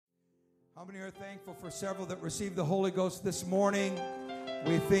How many are thankful for several that received the Holy Ghost this morning?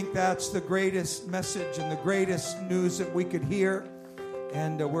 We think that's the greatest message and the greatest news that we could hear.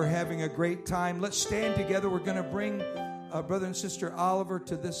 And we're having a great time. Let's stand together. We're going to bring Brother and Sister Oliver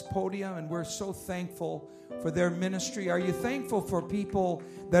to this podium, and we're so thankful for their ministry. Are you thankful for people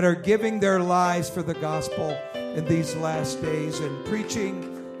that are giving their lives for the gospel in these last days and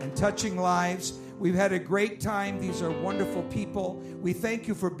preaching and touching lives? We've had a great time. These are wonderful people. We thank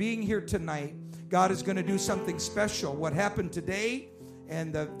you for being here tonight. God is going to do something special. What happened today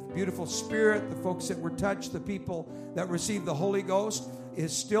and the beautiful spirit, the folks that were touched, the people that received the Holy Ghost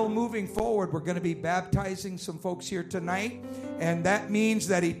is still moving forward. We're going to be baptizing some folks here tonight, and that means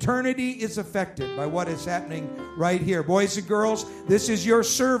that eternity is affected by what is happening right here. Boys and girls, this is your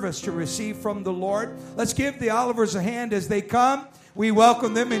service to receive from the Lord. Let's give the Olivers a hand as they come. We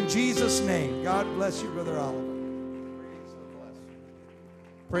welcome them in Jesus' name. God bless you, Brother Oliver.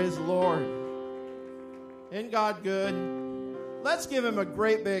 Praise the Lord. Isn't God good? Let's give him a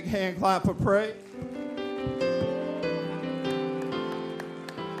great big hand clap of praise.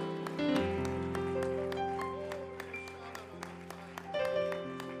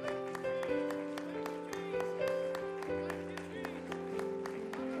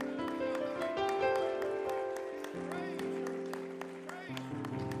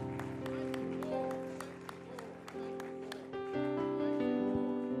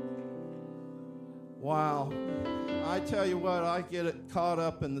 Wow. I tell you what, I get it caught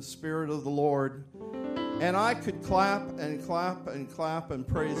up in the Spirit of the Lord. And I could clap and clap and clap and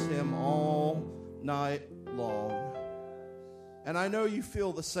praise him all night long. And I know you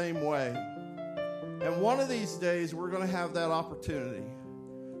feel the same way. And one of these days, we're going to have that opportunity.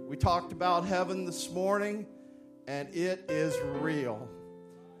 We talked about heaven this morning, and it is real.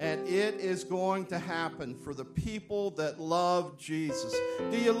 And it is going to happen for the people that love Jesus.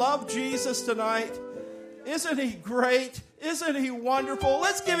 Do you love Jesus tonight? Isn't he great? Isn't he wonderful?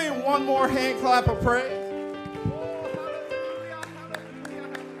 Let's give him one more hand clap of praise.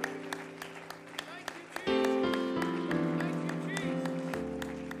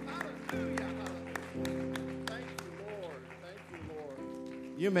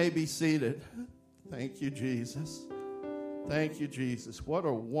 You may be seated. Thank you, Jesus. Thank you, Jesus. What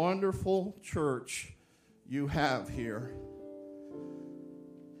a wonderful church you have here.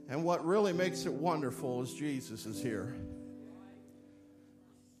 And what really makes it wonderful is Jesus is here.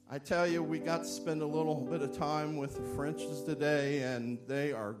 I tell you, we got to spend a little bit of time with the Frenches today, and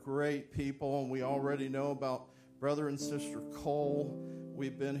they are great people. And we already know about Brother and Sister Cole.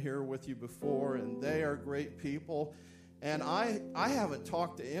 We've been here with you before, and they are great people. And I haven't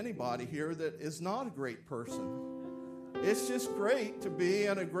talked to anybody here that is not a great person. It's just great to be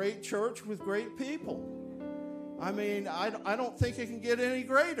in a great church with great people. I mean, I don't think it can get any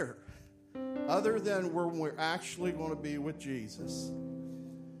greater other than when we're actually going to be with Jesus.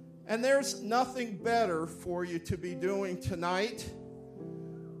 And there's nothing better for you to be doing tonight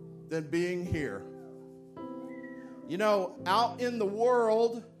than being here. You know, out in the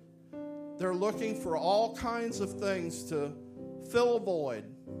world, they're looking for all kinds of things to fill a void.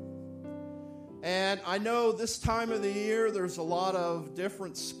 And I know this time of the year, there's a lot of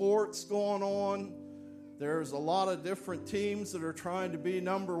different sports going on. There's a lot of different teams that are trying to be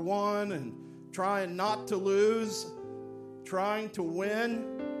number one and trying not to lose, trying to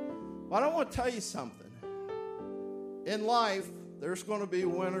win. But I want to tell you something. In life, there's going to be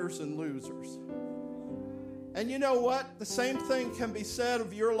winners and losers. And you know what? The same thing can be said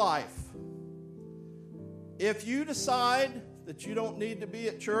of your life. If you decide that you don't need to be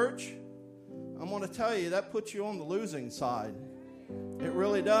at church, I'm going to tell you that puts you on the losing side. It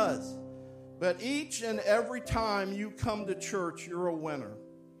really does. But each and every time you come to church, you're a winner.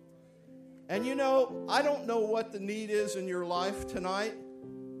 And you know, I don't know what the need is in your life tonight,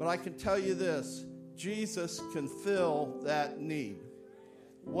 but I can tell you this. Jesus can fill that need.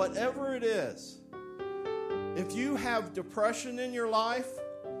 Whatever it is. If you have depression in your life,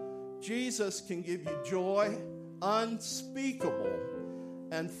 Jesus can give you joy unspeakable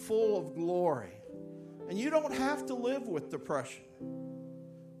and full of glory. And you don't have to live with depression.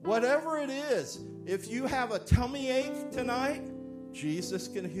 Whatever it is, if you have a tummy ache tonight, Jesus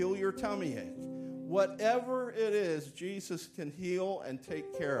can heal your tummy ache. Whatever it is, Jesus can heal and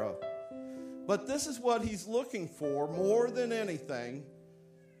take care of. But this is what he's looking for more than anything,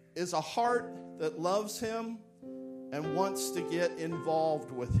 is a heart that loves him and wants to get involved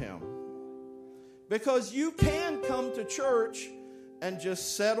with him. Because you can come to church and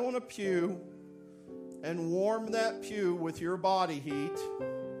just sit on a pew and warm that pew with your body heat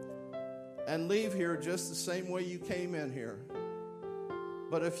and leave here just the same way you came in here.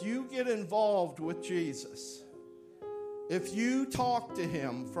 But if you get involved with Jesus, if you talk to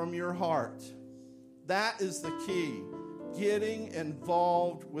him from your heart, that is the key, getting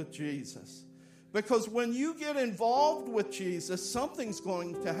involved with Jesus. Because when you get involved with Jesus, something's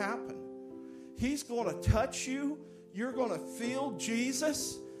going to happen. He's going to touch you. You're going to feel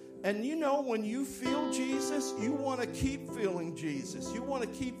Jesus. And you know, when you feel Jesus, you want to keep feeling Jesus. You want to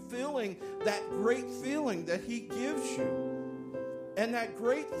keep feeling that great feeling that he gives you. And that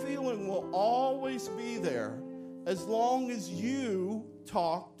great feeling will always be there as long as you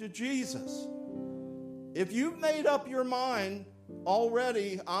talk to Jesus. If you've made up your mind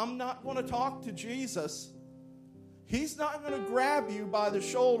already, I'm not going to talk to Jesus, he's not going to grab you by the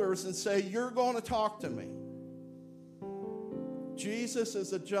shoulders and say, you're going to talk to me. Jesus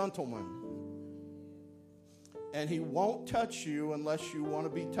is a gentleman, and he won't touch you unless you want to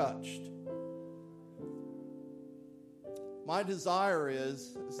be touched. My desire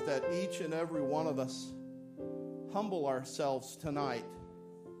is that each and every one of us humble ourselves tonight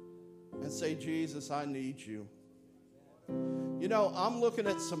and say, Jesus, I need you. You know, I'm looking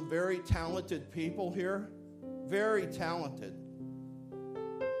at some very talented people here, very talented.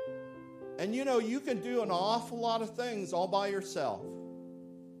 And you know, you can do an awful lot of things all by yourself.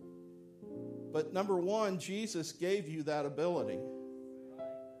 But number one, Jesus gave you that ability.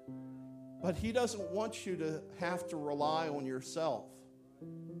 But he doesn't want you to have to rely on yourself.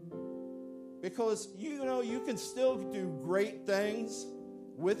 Because, you know, you can still do great things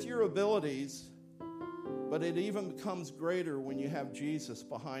with your abilities, but it even becomes greater when you have Jesus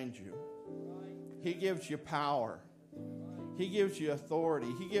behind you. He gives you power. He gives you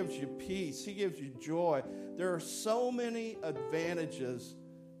authority. He gives you peace. He gives you joy. There are so many advantages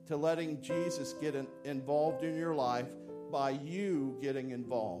to letting Jesus get involved in your life by you getting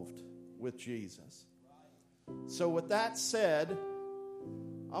involved with Jesus. So with that said,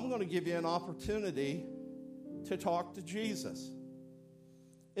 I'm going to give you an opportunity to talk to Jesus.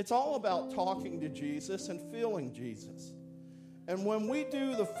 It's all about talking to Jesus and feeling Jesus. And when we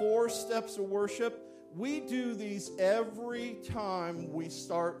do the 4 steps of worship, we do these every time we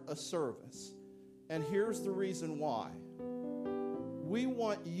start a service. And here's the reason why. We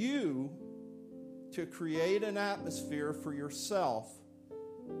want you to create an atmosphere for yourself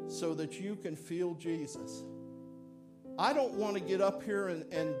so that you can feel Jesus. I don't want to get up here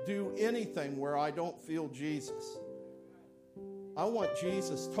and do anything where I don't feel Jesus. I want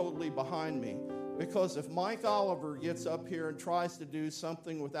Jesus totally behind me. Because if Mike Oliver gets up here and tries to do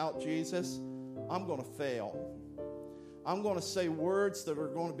something without Jesus, I'm going to fail. I'm going to say words that are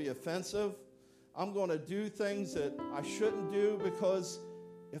going to be offensive. I'm going to do things that I shouldn't do because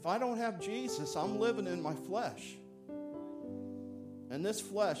if I don't have Jesus, I'm living in my flesh. And this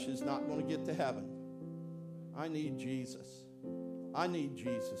flesh is not going to get to heaven. I need Jesus. I need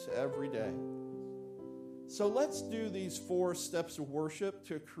Jesus every day. So let's do these 4 steps of worship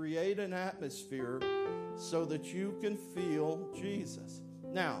to create an atmosphere so that you can feel Jesus.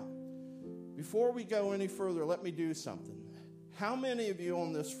 Now, before we go any further, let me do something. How many of you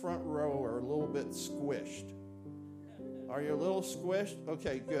on this front row are a little bit squished? Are you a little squished?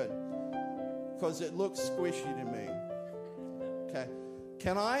 Okay, good. Because it looks squishy to me. Okay.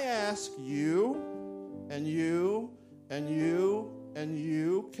 Can I ask you and you and you and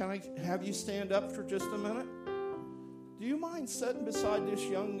you, can I have you stand up for just a minute? Do you mind sitting beside this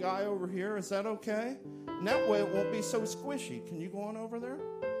young guy over here? Is that okay? And that way it won't be so squishy. Can you go on over there?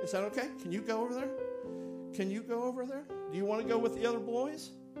 Is that okay? Can you go over there? Can you go over there? Do you want to go with the other boys?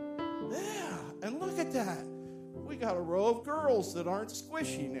 Yeah, and look at that. We got a row of girls that aren't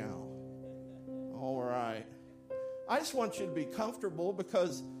squishy now. All right. I just want you to be comfortable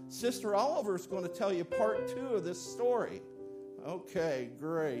because Sister Oliver is going to tell you part 2 of this story. Okay,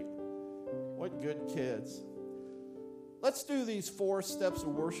 great. What good kids. Let's do these 4 steps of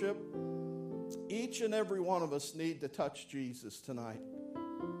worship. Each and every one of us need to touch Jesus tonight.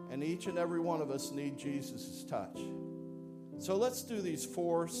 And each and every one of us need Jesus' touch. So let's do these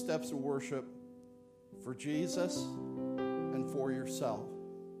 4 steps of worship for Jesus and for yourself.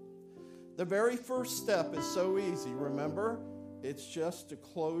 The very first step is so easy, remember? It's just to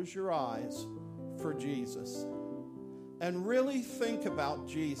close your eyes for Jesus. And really think about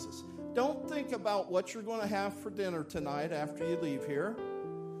Jesus. Don't think about what you're going to have for dinner tonight after you leave here.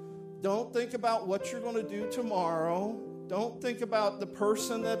 Don't think about what you're going to do tomorrow. Don't think about the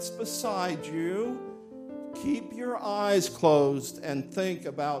person that's beside you. Keep your eyes closed and think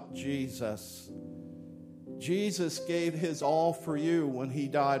about Jesus. Jesus gave his all for you when he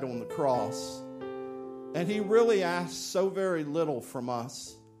died on the cross. And he really asked so very little from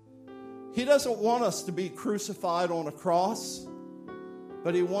us. He doesn't want us to be crucified on a cross.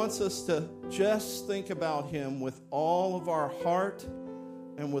 But he wants us to just think about him with all of our heart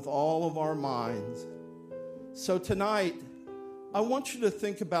and with all of our minds. So tonight, I want you to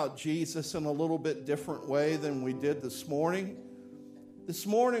think about Jesus in a little bit different way than we did this morning. This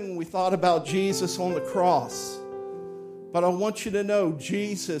morning, we thought about Jesus on the cross. But I want you to know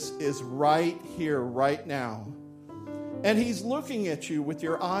Jesus is right here, right now. And he's looking at you with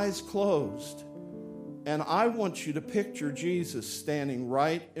your eyes closed. And I want you to picture Jesus standing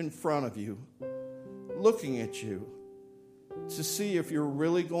right in front of you, looking at you, to see if you're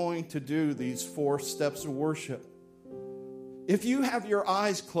really going to do these 4 steps of worship. If you have your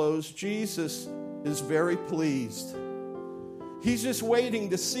eyes closed, Jesus is very pleased. He's just waiting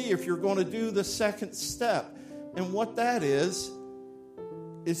to see if you're going to do the second step. And what that is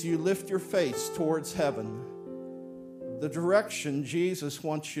you lift your face towards heaven, the direction Jesus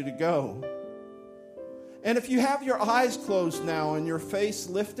wants you to go. And if you have your eyes closed now and your face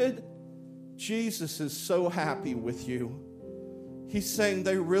lifted, Jesus is so happy with you. He's saying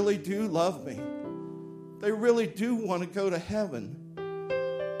they really do love me. They really do want to go to heaven.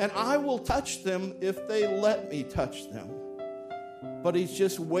 And I will touch them if they let me touch them. But he's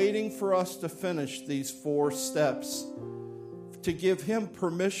just waiting for us to finish these 4 steps to give him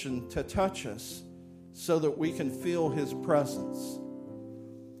permission to touch us so that we can feel his presence.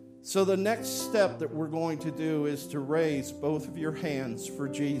 So the next step that we're going to do is to raise both of your hands for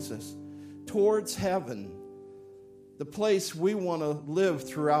Jesus towards heaven, the place we want to live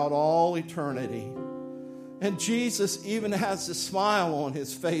throughout all eternity. And Jesus even has a smile on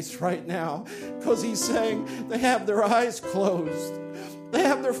his face right now because he's saying they have their eyes closed. They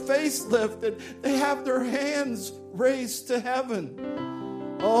have their face lifted. They have their hands raised to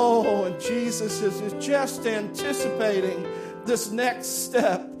heaven. Oh, and Jesus is just anticipating this next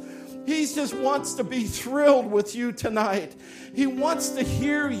step. He just wants to be thrilled with you tonight. He wants to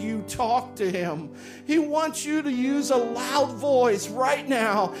hear you talk to him. He wants you to use a loud voice right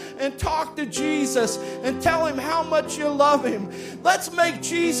now and talk to Jesus and tell him how much you love him. Let's make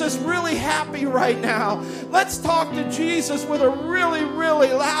Jesus really happy right now. Let's talk to Jesus with a really,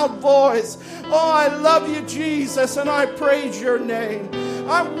 really loud voice. Oh, I love you, Jesus, and I praise your name.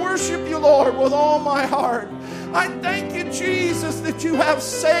 I worship you, Lord, with all my heart. I thank you, Jesus, that you have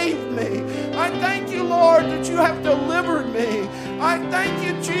saved me. I thank you, Lord, that you have delivered me. I thank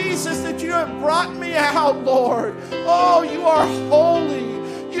you, Jesus, that you have brought me out, Lord. Oh, you are holy.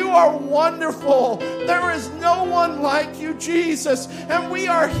 You are wonderful. There is no one like you, Jesus. And we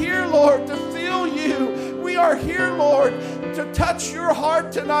are here, Lord, to feel you. We are here, Lord, to touch your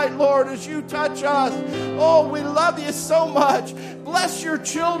heart tonight, Lord, as you touch us. Oh, we love you so much. Bless your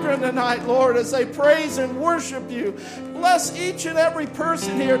children tonight, Lord, as they praise and worship you. Bless each and every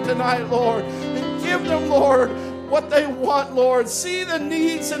person here tonight, Lord, and give them, Lord, what they want, Lord. See the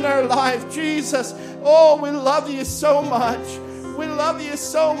needs in their life, Jesus. Oh, we love you so much. We love you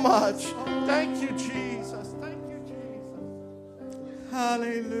so much. Thank you, Jesus. Thank you, Jesus.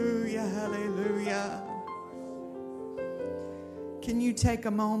 Hallelujah, hallelujah. Can you take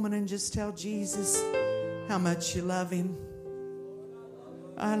a moment and just tell Jesus how much you love him?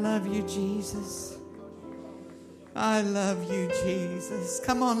 I love you, Jesus. I love you, Jesus.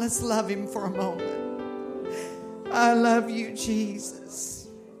 Come on, let's love him for a moment. I love you, Jesus.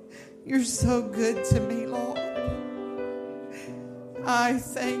 You're so good to me, Lord. I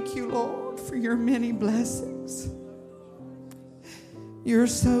thank you, Lord, for your many blessings. You're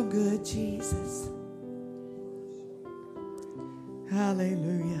so good, Jesus.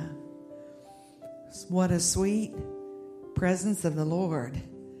 Hallelujah. What a sweet presence of the Lord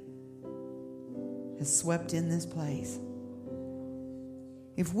has swept in this place.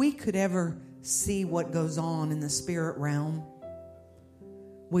 If we could ever see what goes on in the spirit realm,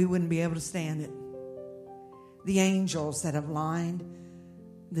 we wouldn't be able to stand it. The angels that have lined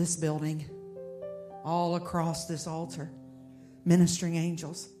this building, all across this altar, ministering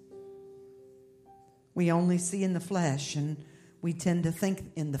angels. We only see in the flesh, and we tend to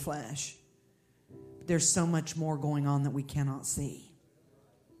think in the flesh. But there's so much more going on that we cannot see.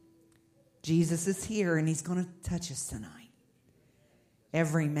 Jesus is here, and he's going to touch us tonight.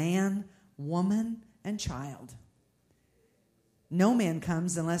 Every man, woman, and child. No man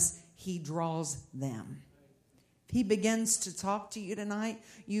comes unless he draws them. If he begins to talk to you tonight,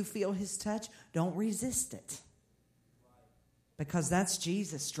 you feel his touch, don't resist it. Because that's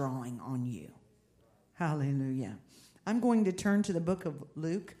Jesus drawing on you. Hallelujah. I'm going to turn to the book of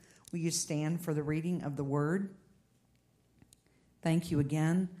Luke. Will you stand for the reading of the word? Thank you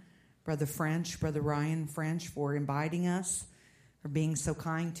again, Brother French, Brother Ryan French, for inviting us, for being so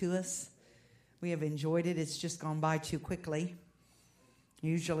kind to us. We have enjoyed it. It's just gone by too quickly.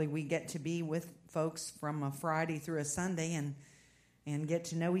 Usually we get to be with folks from a Friday through a Sunday and get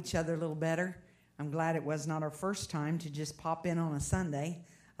to know each other a little better. I'm glad it was not our first time to just pop in on a Sunday.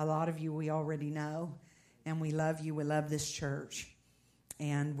 A lot of you we already know, and we love you. We love this church.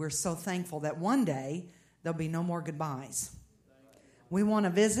 And we're so thankful that one day there'll be no more goodbyes. We want to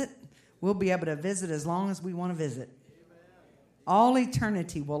visit. We'll be able to visit as long as we want to visit. All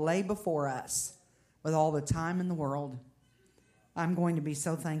eternity will lay before us with all the time in the world. I'm going to be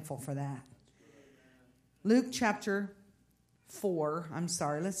so thankful for that. Luke chapter 4.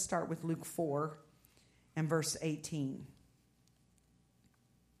 Let's start with Luke 4 and verse 18.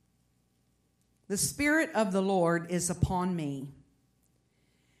 The Spirit of the Lord is upon me,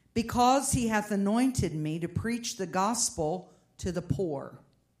 because he hath anointed me to preach the gospel to the poor.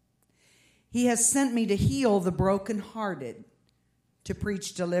 He has sent me to heal the brokenhearted, to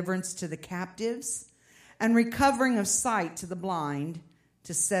preach deliverance to the captives, and recovering of sight to the blind,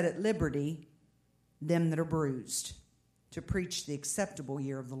 to set at liberty them that are bruised, to preach the acceptable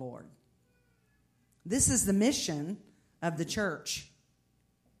year of the Lord. This is the mission of the church.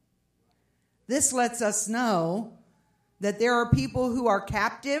 This lets us know that there are people who are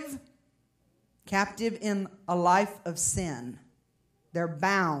captive in a life of sin. They're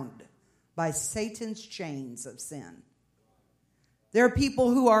bound by Satan's chains of sin. There are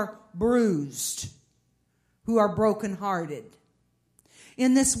people who are bruised, who are brokenhearted.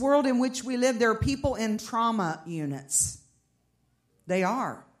 In this world in which we live, there are people in trauma units. They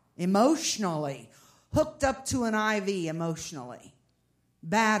are emotionally hooked up to an IV emotionally,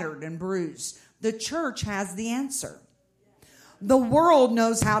 battered and bruised. The church has the answer. The world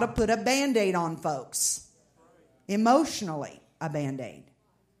knows how to put a Band-Aid on folks. Emotionally, a Band-Aid.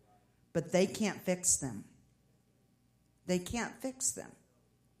 But they can't fix them. They can't fix them.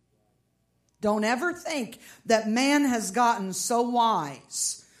 Don't ever think that man has gotten so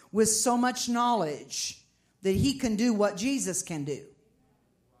wise with so much knowledge that he can do what Jesus can do.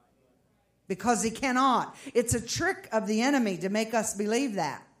 Because he cannot. It's a trick of the enemy to make us believe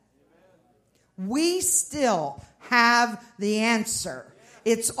that. We still have the answer.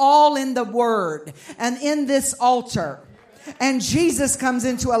 It's all in the Word and in this altar. And Jesus comes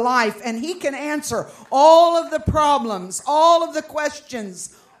into a life and he can answer all of the problems, all of the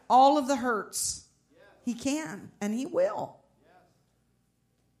questions, all of the hurts. He can and he will.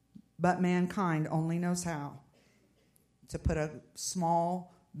 But mankind only knows how to put a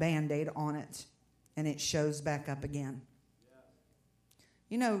small Band-Aid on it and it shows back up again.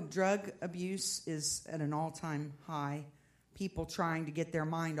 You know, drug abuse is at an all-time high. People trying to get their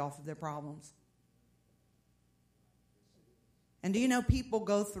mind off of their problems. And do you know people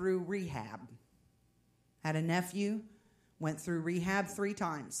go through rehab? Had a nephew, went through rehab 3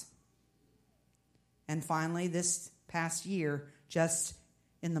 times. And finally, this past year, just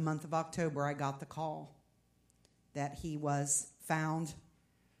in the month of October, I got the call that he was found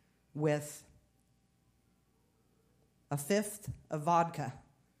with a 1/5 of vodka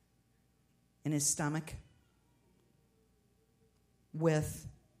in his stomach, with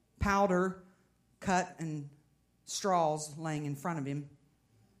powder cut and straws laying in front of him,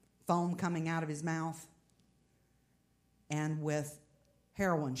 foam coming out of his mouth, and with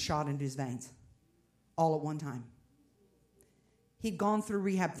heroin shot into his veins, all at one time. He'd gone through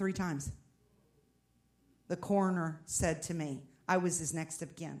rehab 3 times. The coroner said to me, I was his next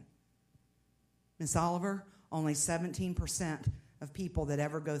of kin, Miss Oliver, only 17% of people that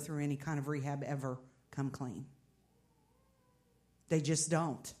ever go through any kind of rehab ever come clean. They just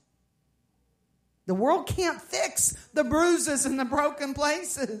don't. The world can't fix the bruises and the broken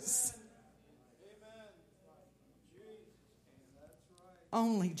places.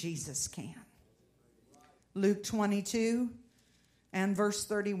 Only Jesus can. Luke 22 and verse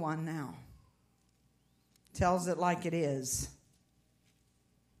 31 now tells it like it is.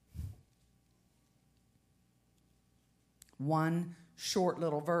 One short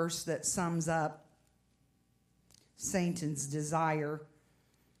little verse that sums up Satan's desire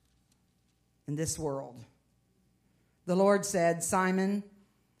in this world. The Lord said, Simon,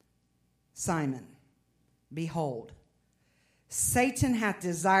 Simon, behold, Satan hath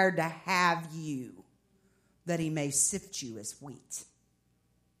desired to have you, that he may sift you as wheat.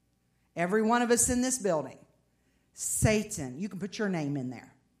 Every one of us in this building, Satan, you can put your name in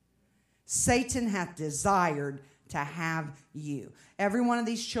there. Satan hath desired to have you. Every one of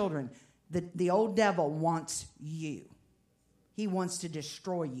these children, the old devil wants you. He wants to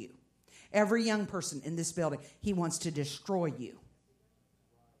destroy you. Every young person in this building, he wants to destroy you.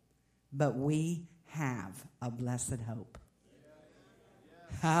 But we have a blessed hope.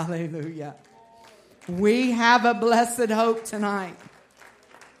 Hallelujah. We have a blessed hope tonight.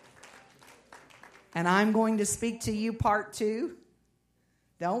 And I'm going to speak to you part 2.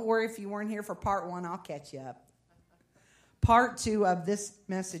 Don't worry if you weren't here for part 1, I'll catch you up. Part 2 of this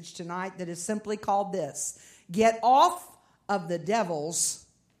message tonight that is simply called this: Get off of the devil's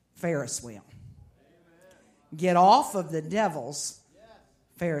Ferris wheel. Get off of the devil's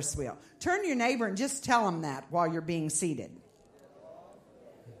Ferris wheel. Turn to your neighbor and just tell him that while you're being seated.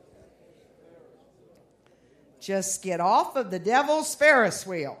 Just get off of the devil's Ferris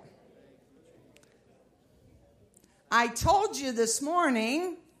wheel. I told you this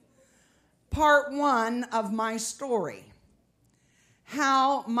morning, part 1 of my story,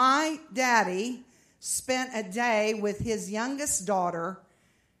 how my daddy spent a day with his youngest daughter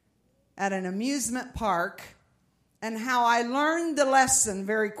at an amusement park, and how I learned the lesson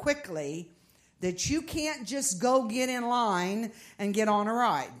very quickly that you can't just go get in line and get on a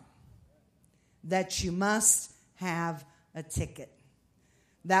ride, that you must have a ticket.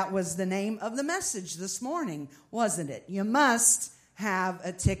 That was the name of the message this morning, wasn't it? You must have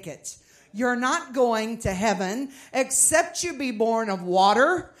a ticket. You're not going to heaven except you be born of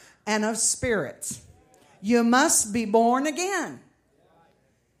water and of spirit. You must be born again.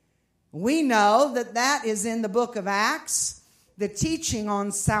 We know that that is in the book of Acts, the teaching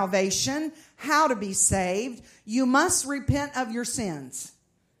on salvation, how to be saved. You must repent of your sins.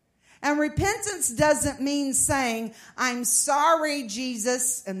 And repentance doesn't mean saying, I'm sorry,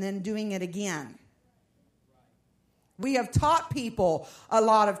 Jesus, and then doing it again. We have taught people a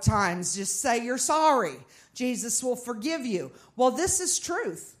lot of times, just say you're sorry. Jesus will forgive you. Well, this is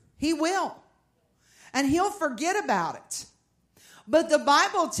truth. He will. And he'll forget about it. But the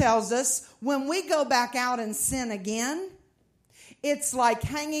Bible tells us when we go back out and sin again, it's like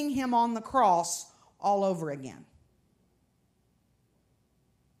hanging him on the cross all over again.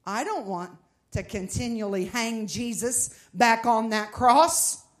 I don't want to continually hang Jesus back on that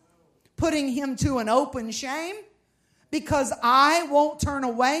cross, putting him to an open shame, because I won't turn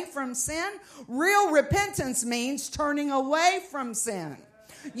away from sin. Real repentance means turning away from sin.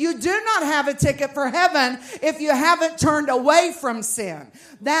 You do not have a ticket for heaven if you haven't turned away from sin.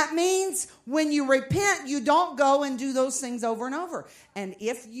 That means when you repent, you don't go and do those things over and over. And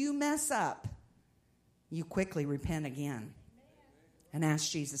if you mess up, you quickly repent again and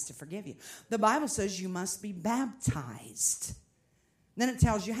ask Jesus to forgive you. The Bible says you must be baptized. Then it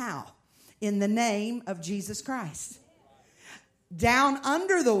tells you how. In the name of Jesus Christ. Down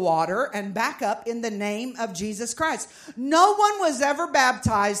under the water and back up in the name of Jesus Christ. No one was ever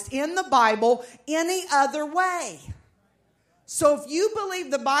baptized in the Bible any other way. So if you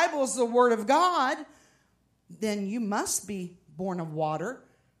believe the Bible is the Word of God, then you must be born of water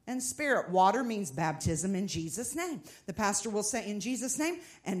and spirit. Water means baptism in Jesus' name. The pastor will say in Jesus' name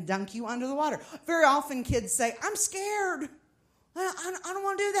and dunk you under the water. Very often kids say, I'm scared. I don't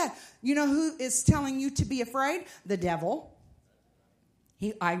want to do that. You know who is telling you to be afraid? The devil.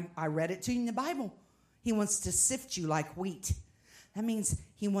 I read it to you in the Bible. He wants to sift you like wheat. That means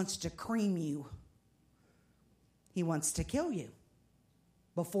he wants to cream you. He wants to kill you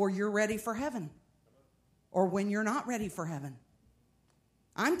before you're ready for heaven or when you're not ready for heaven.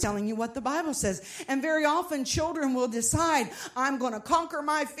 I'm telling you what the Bible says. And very often children will decide, I'm going to conquer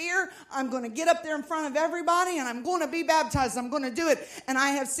my fear. I'm going to get up there in front of everybody and I'm going to be baptized. I'm going to do it. And I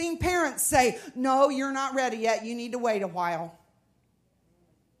have seen parents say, no, you're not ready yet. You need to wait a while.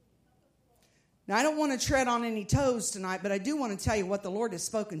 Now, I don't want to tread on any toes tonight, but I do want to tell you what the Lord has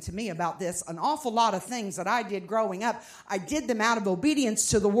spoken to me about this. An awful lot of things that I did growing up, I did them out of obedience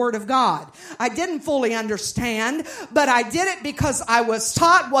to the Word of God. I didn't fully understand, but I did it because I was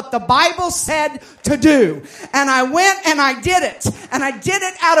taught what the Bible said to do. And I went and I did it. And I did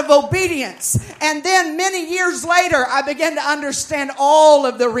it out of obedience. And then many years later, I began to understand all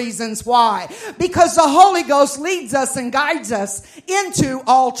of the reasons why. Because the Holy Ghost leads us and guides us into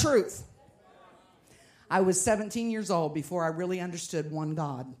all truth. I was 17 years old before I really understood one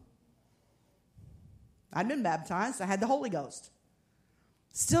God. I'd been baptized. I had the Holy Ghost.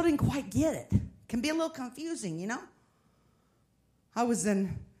 Still didn't quite get it. Can be a little confusing, you know. I was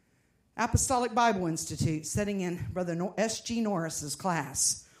in Apostolic Bible Institute sitting in Brother S.G. Norris's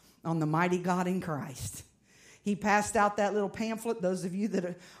class on the mighty God in Christ. He passed out that little pamphlet, those of you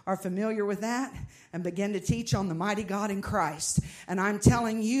that are familiar with that, and began to teach on the mighty God in Christ. And I'm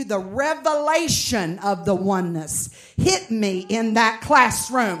telling you, the revelation of the oneness hit me in that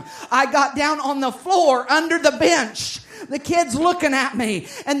classroom. I got down on the floor under the bench the kids looking at me.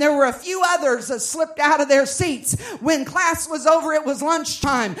 And there were a few others that slipped out of their seats. When class was over, it was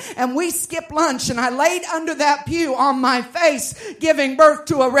lunchtime. And we skipped lunch. And I laid under that pew on my face, giving birth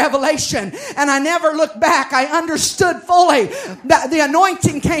to a revelation. And I never looked back. I understood fully that the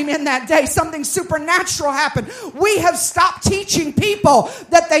anointing came in that day. Something supernatural happened. We have stopped teaching people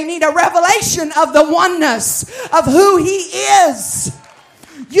that they need a revelation of the oneness of who He is.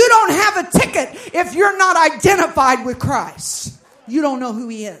 You don't have a ticket if you're not identified with Christ. You don't know who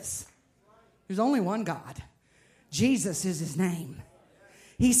He is. There's only one God. Jesus is His name.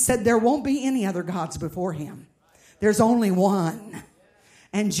 He said there won't be any other gods before Him. There's only one.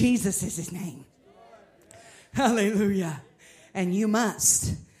 And Jesus is His name. Hallelujah. And you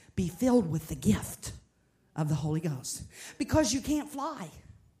must be filled with the gift of the Holy Ghost. Because you can't fly.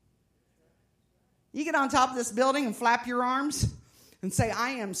 You get on top of this building and flap your arms and say, I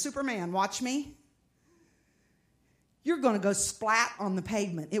am Superman, watch me. You're going to go splat on the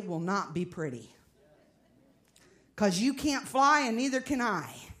pavement. It will not be pretty. Because you can't fly and neither can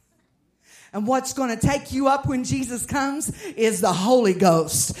I. And what's going to take you up when Jesus comes is the Holy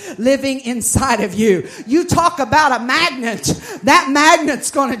Ghost living inside of you. You talk about a magnet. That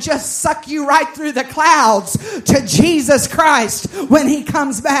magnet's going to just suck you right through the clouds to Jesus Christ when He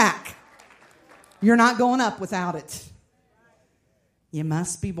comes back. You're not going up without it. You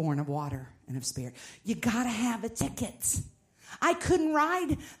must be born of water and of spirit. You got to have a ticket. I couldn't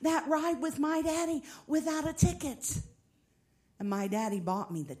ride that ride with my daddy without a ticket. And my daddy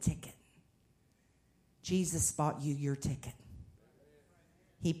bought me the ticket. Jesus bought you your ticket.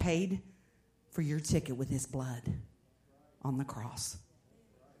 He paid for your ticket with His blood on the cross.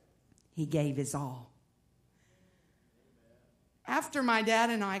 He gave His all. After my dad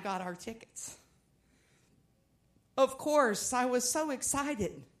and I got our tickets, of course, I was so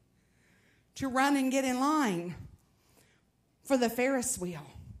excited to run and get in line for the Ferris wheel.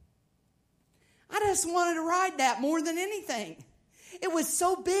 I just wanted to ride that more than anything. It was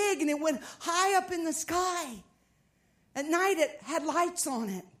so big and it went high up in the sky. At night it had lights on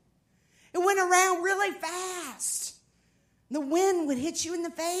it. It went around really fast. The wind would hit you in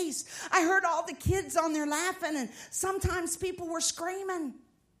the face. I heard all the kids on there laughing, and sometimes people were screaming.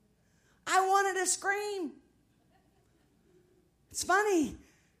 I wanted to scream. It's funny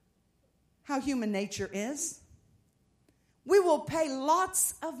how human nature is. We will pay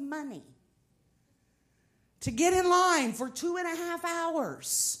lots of money to get in line for 2.5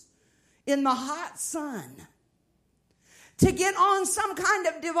 hours in the hot sun, to get on some kind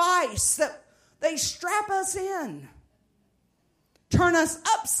of device that they strap us in, turn us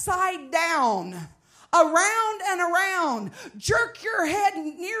upside down, around and around, jerk your head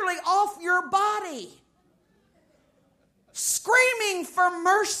nearly off your body, screaming for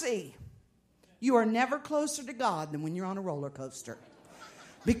mercy. You are never closer to God than when you're on a roller coaster,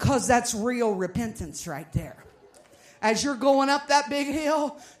 because that's real repentance right there. As you're going up that big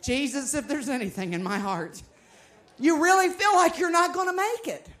hill, Jesus, if there's anything in my heart, you really feel like you're not going to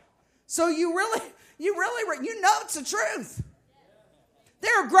make it. So you know it's the truth.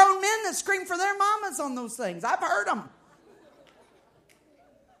 There are grown men that scream for their mamas on those things. I've heard them.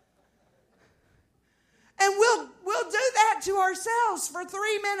 And we'll do that to ourselves for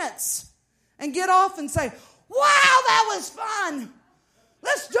 3 minutes and get off and say, wow, that was fun.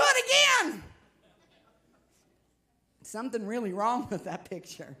 Let's do it again. Something really wrong with that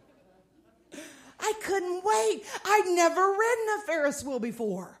picture. I couldn't wait. I'd never ridden a Ferris wheel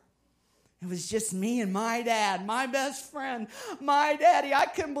before. It was just me and my dad, my best friend, my daddy. I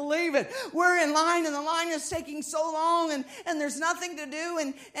couldn't believe it. We're in line, and the line is taking so long, and there's nothing to do,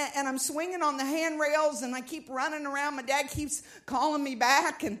 and I'm swinging on the handrails, and I keep running around. My dad keeps calling me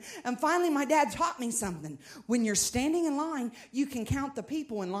back, and finally my dad taught me something. When you're standing in line, you can count the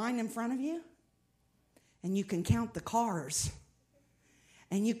people in line in front of you, and you can count the cars,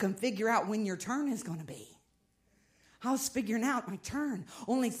 and you can figure out when your turn is going to be. I was figuring out my turn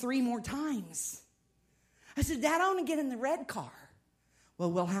only 3 more times. I said, Dad, I want to get in the red car.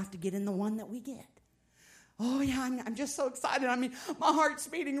 Well, we'll have to get in the one that we get. Oh, yeah, I'm just so excited. I mean, my heart's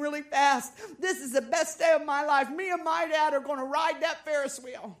beating really fast. This is the best day of my life. Me and my dad are going to ride that Ferris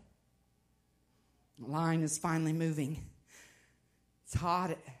wheel. The line is finally moving. It's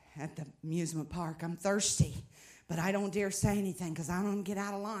hot at the amusement park. I'm thirsty, but I don't dare say anything because I don't get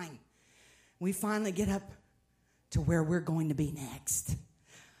out of line. We finally get up to where we're going to be next.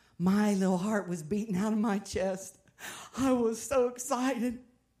 My little heart was beating out of my chest. I was so excited.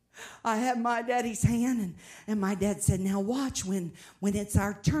 I had my daddy's hand, and my dad said, now watch when it's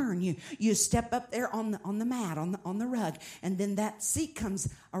our turn. You step up there on the mat, on the rug, and then that seat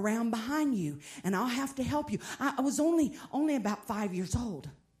comes around behind you, and I'll have to help you. I was only about 5 years old.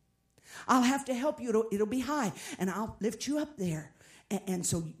 I'll have to help you. It'll be high, and I'll lift you up there. And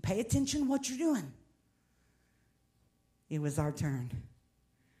so pay attention to what you're doing. It was our turn.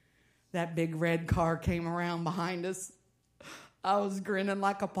 That big red car came around behind us. I was grinning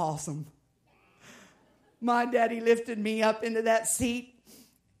like a possum. My daddy lifted me up into that seat,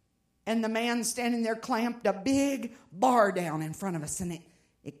 and the man standing there clamped a big bar down in front of us, and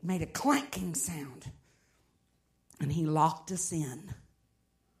it made a clanking sound. And he locked us in.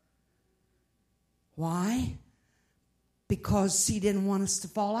 Why? Because he didn't want us to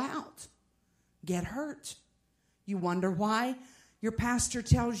fall out, get hurt. You wonder why your pastor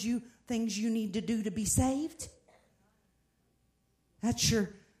tells you things you need to do to be saved? That's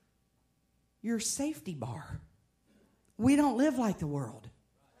your safety bar. We don't live like the world.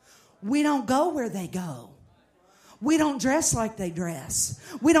 We don't go where they go. We don't dress like they dress.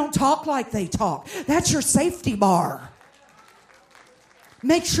 We don't talk like they talk. That's your safety bar.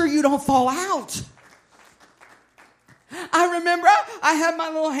 Make sure you don't fall out. I remember I had my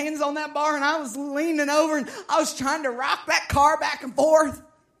little hands on that bar, and I was leaning over, and I was trying to rock that car back and forth.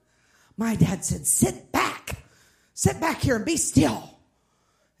 My dad said, sit back here and be still.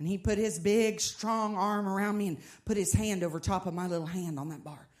 And he put his big, strong arm around me and put his hand over top of my little hand on that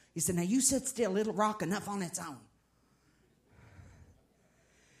bar. He said, now you sit still. It'll rock enough on its own.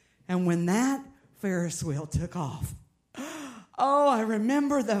 And when that Ferris wheel took off, oh, I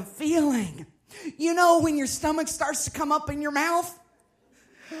remember the feeling. You know when your stomach starts to come up in your mouth?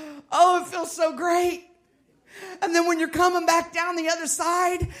 Oh, it feels so great. And then when you're coming back down the other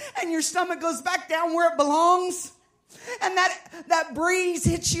side and your stomach goes back down where it belongs, and that breeze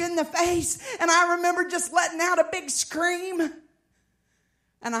hits you in the face, and I remember just letting out a big scream.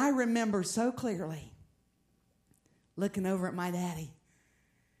 And I remember so clearly looking over at my daddy,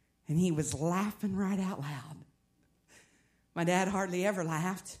 and he was laughing right out loud. My dad hardly ever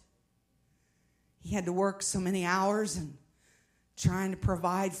laughed. He had to work so many hours and trying to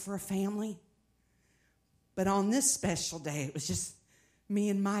provide for a family. But on this special day, it was just me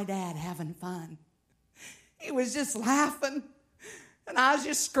and my dad having fun. He was just laughing, and I was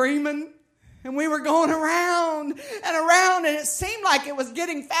just screaming, and we were going around and around, and it seemed like it was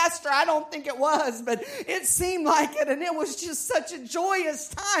getting faster. I don't think it was, but it seemed like it, and it was just such a joyous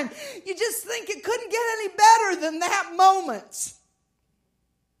time. You just think it couldn't get any better than that moment.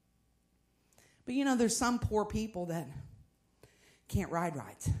 But you know, there's some poor people that can't ride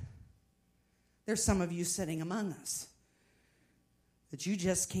right. There's some of you sitting among us that you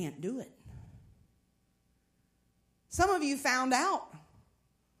just can't do it. Some of you found out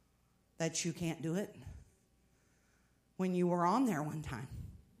that you can't do it when you were on there one time.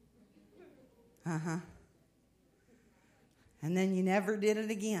 And then you never did it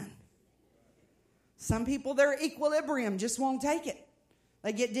again. Some people, their equilibrium just won't take it.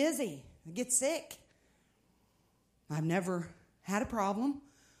 They get dizzy. They get sick. I've never had a problem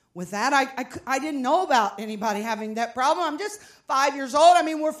with that. I didn't know about anybody having that problem. I'm just 5 years old. I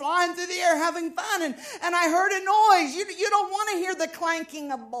mean, we're flying through the air having fun, and I heard a noise. You don't want to hear the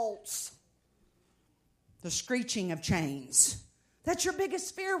clanking of bolts, the screeching of chains. That's your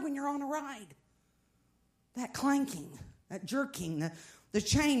biggest fear when you're on a ride. That clanking, that jerking, the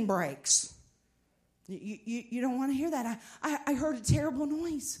chain breaks. You don't want to hear that. I heard a terrible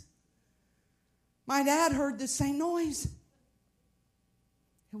noise. My dad heard the same noise.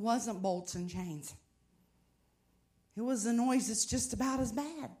 It wasn't bolts and chains. It was a noise that's just about as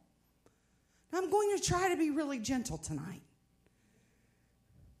bad. I'm going to try to be really gentle tonight.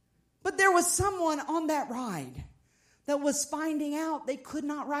 But there was someone on that ride that was finding out they could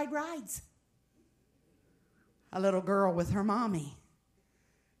not ride rides. A little girl with her mommy.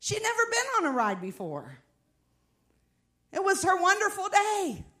 She'd never been on a ride before. It was her wonderful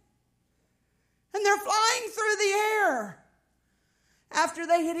day. And they're flying through the air after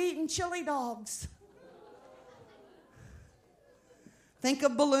they had eaten chili dogs. Think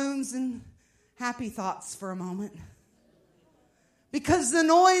of balloons and happy thoughts for a moment. Because the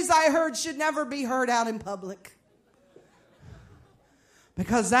noise I heard should never be heard out in public.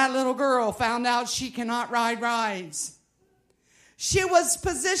 Because that little girl found out she cannot ride rides. She was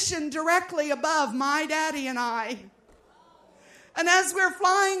positioned directly above my daddy and I. And as we're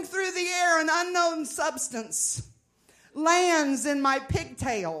flying through the air, an unknown substance lands in my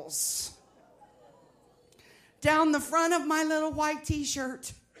pigtails down the front of my little white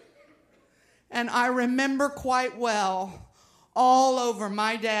t-shirt. And I remember quite well all over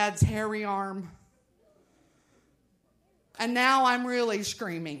my dad's hairy arm. And now I'm really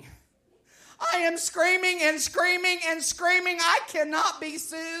screaming. I am screaming and screaming and screaming. I cannot be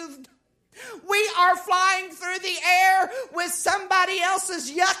soothed. We are flying through the air with somebody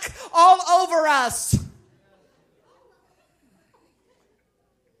else's yuck all over us.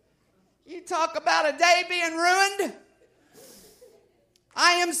 You talk about a day being ruined.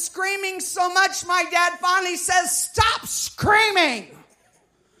 I am screaming so much, my dad finally says, "Stop screaming.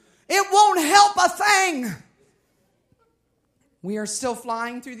 It won't help a thing." We are still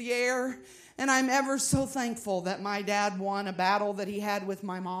flying through the air, and I'm ever so thankful that my dad won a battle that he had with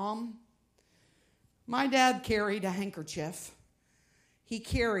my mom. My dad carried a handkerchief. He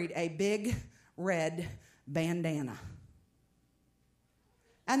carried a big red bandana.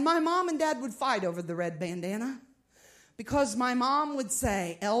 And my mom and dad would fight over the red bandana because my mom would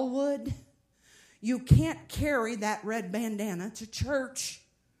say, "Elwood, you can't carry that red bandana to church."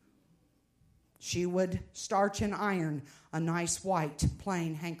 She would starch and iron a nice white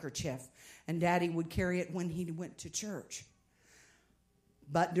plain handkerchief, and Daddy would carry it when he went to church.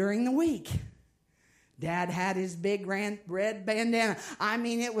 But during the week, Dad had his big red bandana. I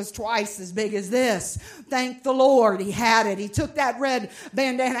mean, it was twice as big as this. Thank the Lord he had it. He took that red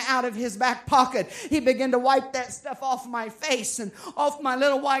bandana out of his back pocket. He began to wipe that stuff off my face and off my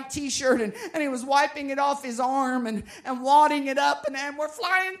little white t-shirt. And he was wiping it off his arm and wadding it up. And we're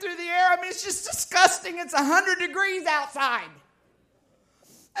flying through the air. I mean, it's just disgusting. It's 100 degrees outside.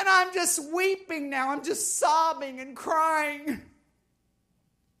 And I'm just weeping now. I'm just sobbing and crying.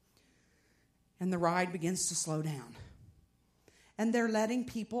 And the ride begins to slow down. And they're letting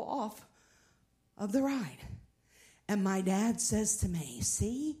people off of the ride. And my dad says to me,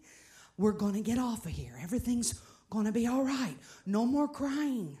 "See, we're going to get off of here. Everything's going to be all right. No more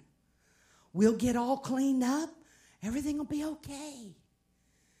crying. We'll get all cleaned up. Everything will be okay."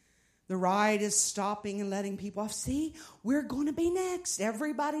 The ride is stopping and letting people off. See, we're going to be next.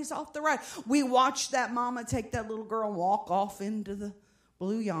 Everybody's off the ride. We watched that mama take that little girl and walk off into the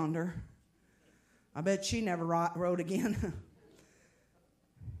blue yonder. I bet she never rode again.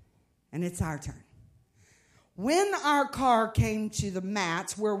 And it's our turn. When our car came to the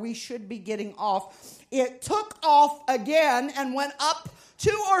mats where we should be getting off, it took off again and went up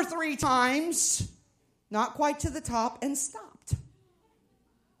 2 or 3 times, not quite to the top, and stopped.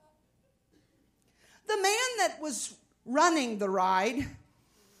 The man that was running the ride,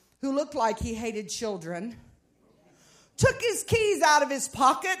 who looked like he hated children, took his keys out of his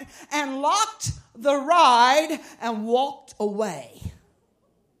pocket and locked the ride and walked away.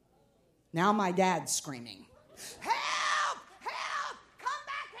 Now my dad's screaming, "Help! Help! Come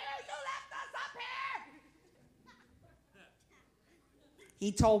back here! You left us up here!"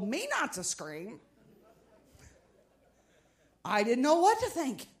 He told me not to scream. I didn't know what to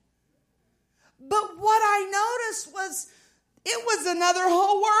think. But what I noticed was it was another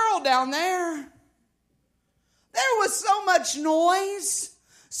whole world down there. There was so much noise,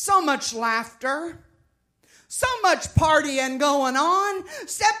 so much laughter, so much partying going on.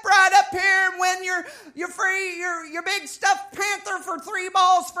 Step right up here and win your free your big stuffed panther for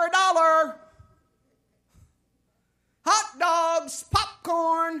 $3 for $1. Hot dogs,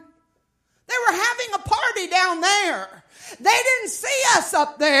 popcorn. They were having a party down there. They didn't see us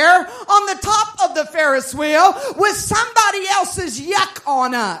up there on the top of the Ferris wheel with somebody else's yuck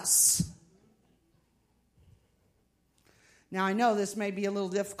on us. Now, I know this may be a little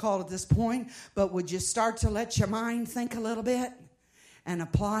difficult at this point, but would you start to let your mind think a little bit and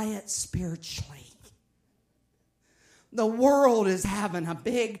apply it spiritually? The world is having a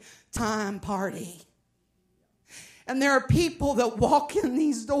big time party. And there are people that walk in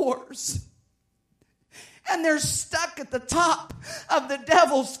these doors and they're stuck at the top of the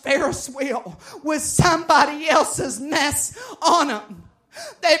devil's Ferris wheel with somebody else's mess on them.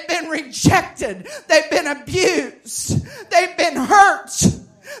 They've been rejected. They've been abused. They've been hurt.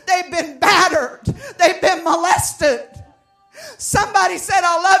 They've been battered. They've been molested. Somebody said,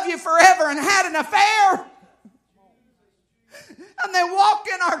 "I love you forever," and had an affair. And they walk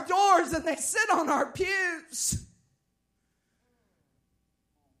in our doors and they sit on our pews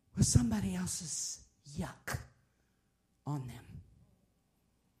with somebody else's yuck on them.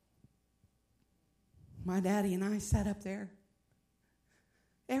 My daddy and I sat up there.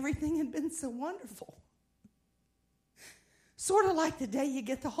 Everything had been so wonderful. Sort of like the day you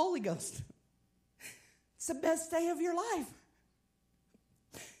get the Holy Ghost. It's the best day of your life.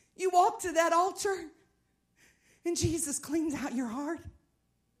 You walk to that altar and Jesus cleans out your heart.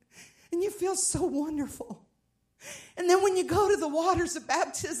 And you feel so wonderful. And then when you go to the waters of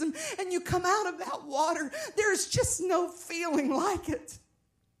baptism and you come out of that water, there's just no feeling like it.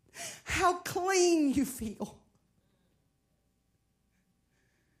 How clean you feel.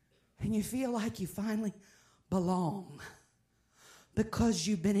 And you feel like you finally belong because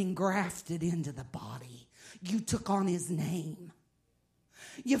you've been engrafted into the body. You took on his name.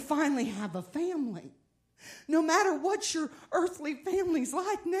 You finally have a family. No matter what your earthly family's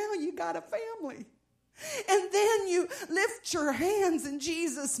like, now you got a family. And then you lift your hands and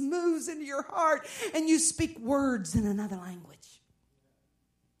Jesus moves into your heart and you speak words in another language.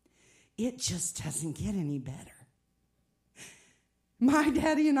 It just doesn't get any better. My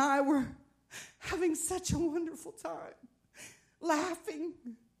daddy and I were having such a wonderful time, laughing.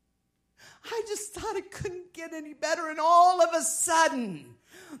 I just thought it couldn't get any better. And all of a sudden,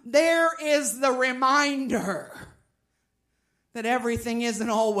 there is the reminder that everything isn't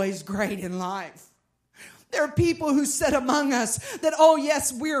always great in life. There are people who said among us that, oh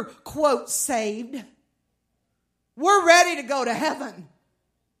yes, we're, quote, saved. We're ready to go to heaven.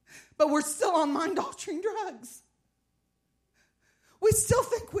 But we're still on mind-altering drugs. We still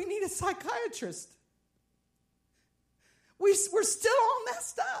think we need a psychiatrist. We're still all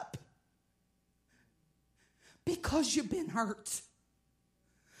messed up. Because you've been hurt.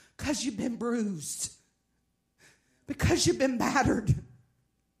 Because you've been bruised. Because you've been battered.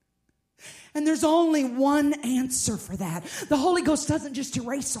 And there's only one answer for that. The Holy Ghost doesn't just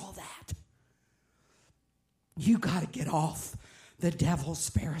erase all that. You got to get off the devil's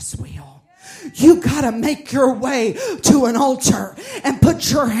Ferris wheel. You got to make your way to an altar and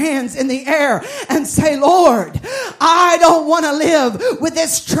put your hands in the air and say, Lord, I don't want to live with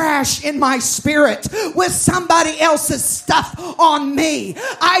this trash in my spirit, with somebody else's stuff on me.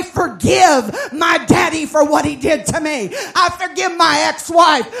 I forgive my daddy for what he did to me. I forgive my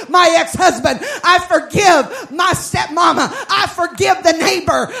ex-wife, my ex-husband. I forgive my stepmama. I forgive the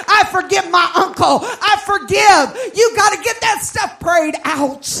neighbor. I forgive my uncle. I forgive. You got to get that stuff prayed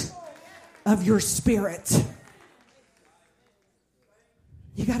out of your spirit.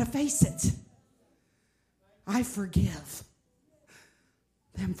 You got to face it. I forgive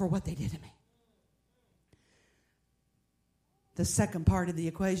them for what they did to me. The second part of the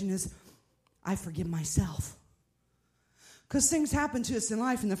equation is I forgive myself. Because things happen to us in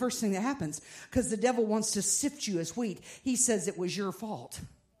life, and the first thing that happens, because the devil wants to sift you as wheat, he says it was your fault.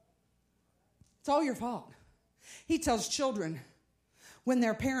 It's all your fault. He tells children, when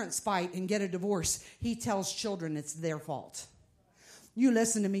their parents fight and get a divorce, he tells children it's their fault. You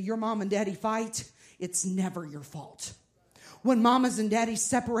listen to me, your mom and daddy fight, it's never your fault. When mamas and daddies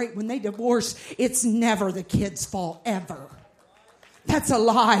separate, when they divorce, it's never the kid's fault, ever. That's a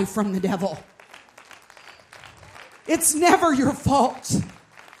lie from the devil. It's never your fault.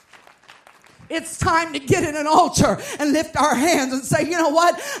 It's time to get in an altar and lift our hands and say, you know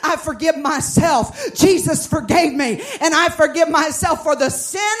what? I forgive myself. Jesus forgave me. And I forgive myself for the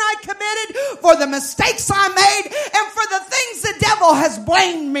sin I committed, for the mistakes I made, and for the things the devil has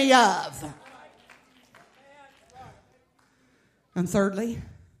blamed me of. And thirdly,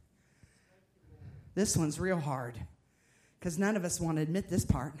 this one's real hard because none of us want to admit this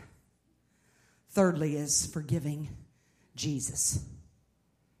part. Thirdly is forgiving Jesus.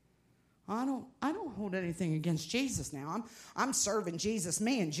 I don't hold anything against Jesus now. I'm serving Jesus.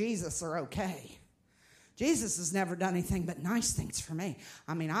 Me and Jesus are okay. Jesus has never done anything but nice things for me.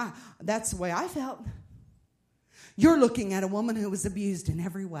 I mean, that's the way I felt. You're looking at a woman who was abused in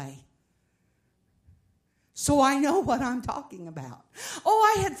every way. So I know what I'm talking about.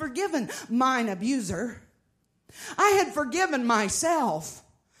 Oh, I had forgiven mine abuser. I had forgiven myself.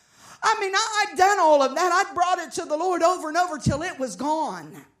 I mean, I'd done all of that. I'd brought it to the Lord over and over till it was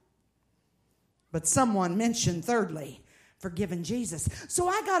gone. But someone mentioned, thirdly, forgiving Jesus. So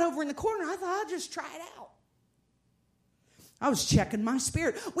I got over in the corner. I thought I'll just try it out. I was checking my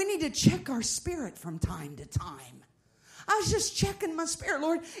spirit. We need to check our spirit from time to time. I was just checking my spirit.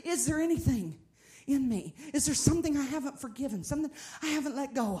 Lord, is there anything in me? Is there something I haven't forgiven? Something I haven't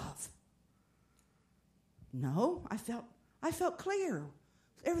let go of? No, I felt clear.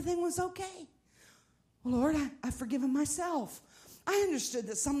 Everything was okay. Well, Lord, I've forgiven myself. I understood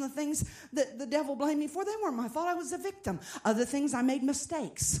that some of the things that the devil blamed me for, they weren't my fault. I was a victim. Other things, I made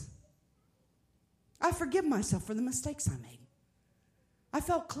mistakes. I forgive myself for the mistakes I made. I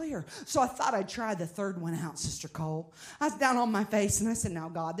felt clear. So I thought I'd try the third one out, Sister Cole. I was down on my face and I said, now,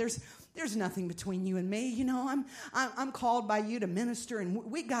 God, there's nothing between you and me. You know, I'm called by you to minister, and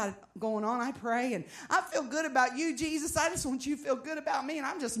we got it going on. I pray, and I feel good about you, Jesus. I just want you to feel good about me, and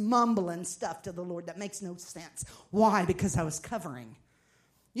I'm just mumbling stuff to the Lord that makes no sense. Why? Because I was covering.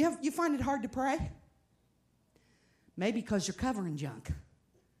 You find it hard to pray? Maybe because you're covering junk.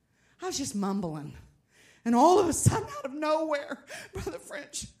 I was just mumbling. And all of a sudden, out of nowhere, Brother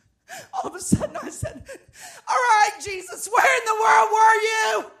French, all of a sudden I said, all right, Jesus, where in the world were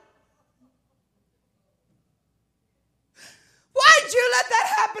you? Why'd you let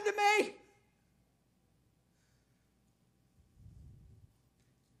that happen to me?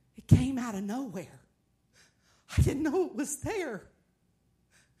 It came out of nowhere. I didn't know it was there.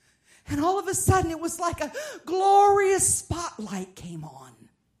 And all of a sudden, it was like a glorious spotlight came on.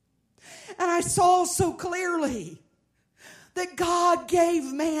 And I saw so clearly that God gave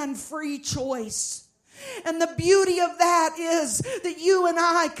man free choice. And the beauty of that is that you and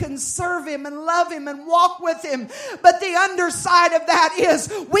I can serve him and love him and walk with him. But the underside of that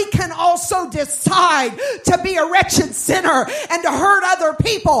is we can also decide to be a wretched sinner and to hurt other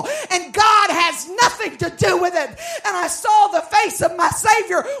people. And God has nothing to do with it. And I saw the face of my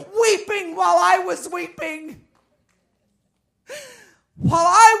Savior weeping while I was weeping. While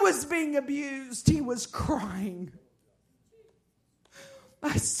I was being abused, he was crying.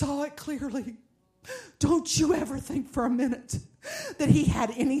 I saw it clearly. Don't you ever think for a minute that he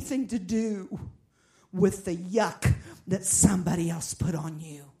had anything to do with the yuck that somebody else put on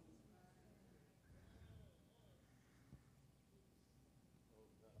you.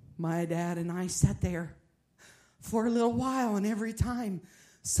 My dad and I sat there for a little while, and every time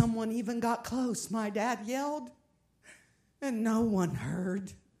someone even got close, my dad yelled, and no one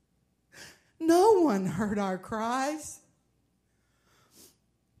heard. No one heard our cries.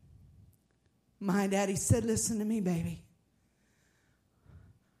 My daddy said, listen to me, baby.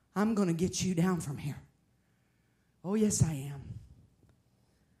 I'm going to get you down from here. Oh, yes, I am.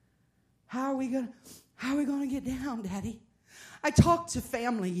 How are we going to get down, Daddy? I talked to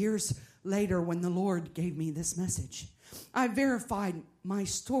family years later when the Lord gave me this message. I verified my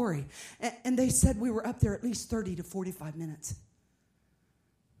story, and they said we were up there at least 30 to 45 minutes.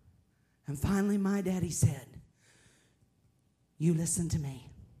 And finally, my daddy said, you listen to me.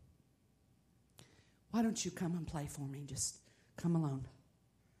 Why don't you come and play for me? Just come alone.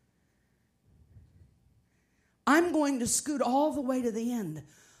 I'm going to scoot all the way to the end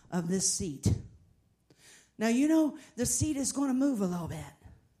of this seat. Now, you know, the seat is going to move a little bit.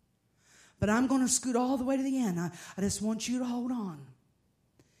 But I'm going to scoot all the way to the end. I just want you to hold on.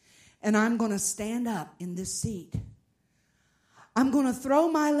 And I'm going to stand up in this seat. I'm going to throw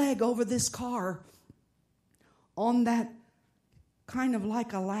my leg over this car on that kind of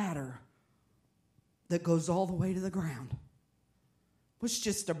like a ladder that goes all the way to the ground. It was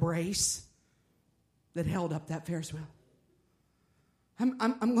just a brace that held up that Ferris wheel. I'm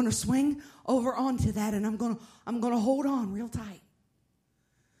going to swing over onto that, and I'm going to hold on real tight.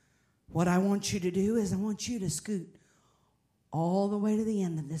 What I want you to do is I want you to scoot all the way to the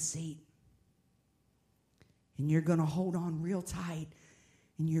end of this seat. And you're going to hold on real tight,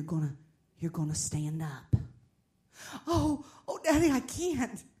 and you're going to stand up. Oh, Daddy, I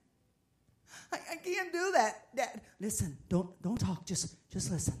can't. I can't do that. Dad, listen, don't talk. Just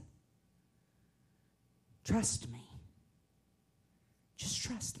listen. Trust me. Just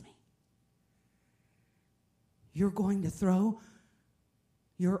trust me. You're going to throw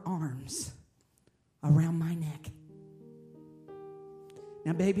your arms around my neck.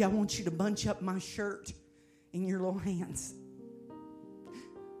 Now, baby, I want you to bunch up my shirt in your little hands.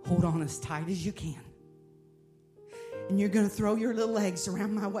 Hold on as tight as you can. And you're going to throw your little legs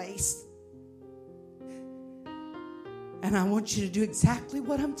around my waist. And I want you to do exactly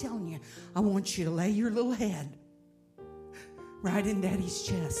what I'm telling you. I want you to lay your little head right in Daddy's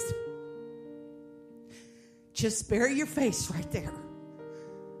chest. Just bury your face right there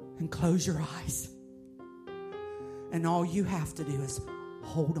and close your eyes. And all you have to do is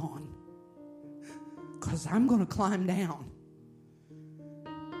hold on. Because I'm going to climb down.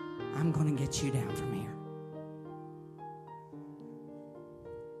 I'm going to get you down from here.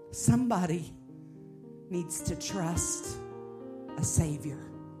 Somebody needs to trust a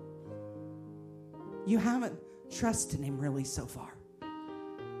Savior. You haven't trusted him really so far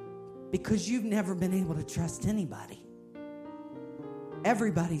because you've never been able to trust anybody.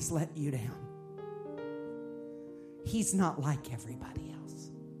 Everybody's let you down. He's not like everybody else.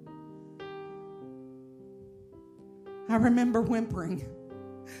 I remember whimpering,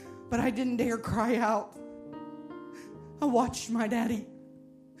 but I didn't dare cry out. I watched my daddy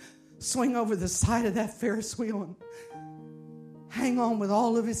swing over the side of that Ferris wheel and hang on with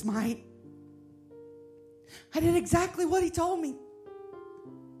all of his might. I did exactly what he told me.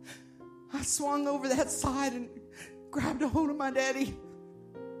 I swung over that side and grabbed a hold of my daddy.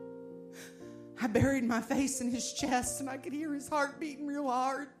 I buried my face in his chest, and I could hear his heart beating real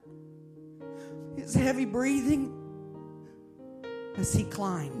hard. His heavy breathing. as he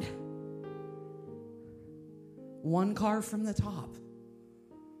climbed one car from the top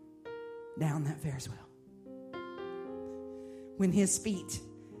down that Ferris wheel. When his feet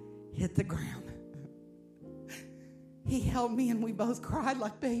hit the ground, he held me and we both cried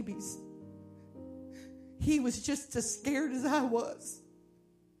like babies. He was just as scared as I was.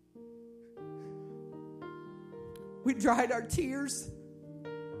 We dried our tears.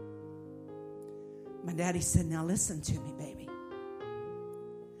 My daddy said, now listen to me, baby.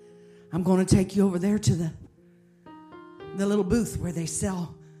 I'm going to take you over there to the little booth where they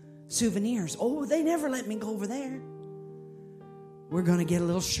sell souvenirs. Oh, they never let me go over there. We're going to get a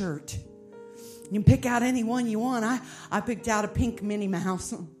little shirt. You can pick out any one you want. I picked out a pink Minnie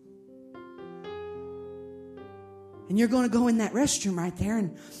Mouse. And you're going to go in that restroom right there,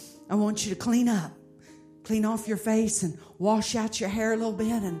 and I want you to clean up. Clean off your face and wash out your hair a little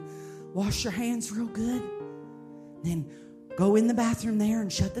bit and wash your hands real good. Then go in the bathroom there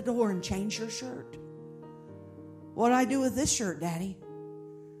and shut the door and change your shirt. What do I do with this shirt, Daddy?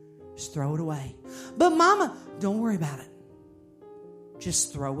 Just throw it away. But Mama, don't worry about it.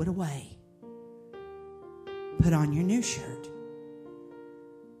 Just throw it away. Put on your new shirt.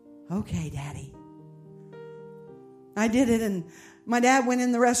 Okay, Daddy. I did it, and my dad went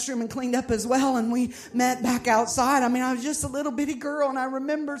in the restroom and cleaned up as well, and we met back outside. I mean, I was just a little bitty girl, and I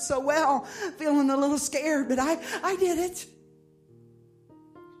remember so well feeling a little scared, but I did it.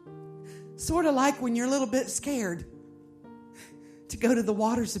 Sort of like when you're a little bit scared to go to the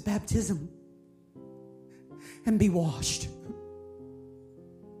waters of baptism and be washed,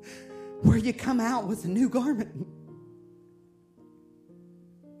 where you come out with a new garment.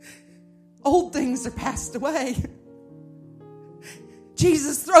 Old things are passed away.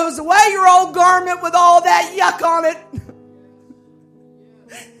 Jesus throws away your old garment with all that yuck on it.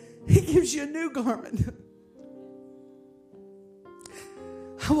 He gives you a new garment.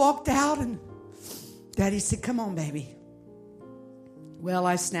 I walked out and Daddy said, come on, baby. Well,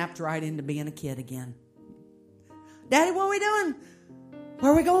 I snapped right into being a kid again. Daddy, what are we doing?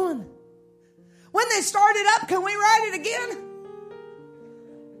 Where are we going? When they start it up, can we ride it again?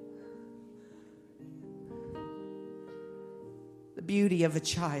 The beauty of a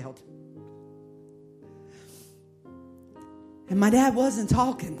child. And my dad wasn't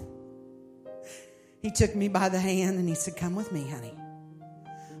talking. He took me by the hand and he said, come with me, honey.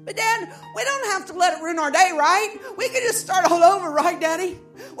 But Dad, we don't have to let it ruin our day, right? We could just start all over, right, Daddy?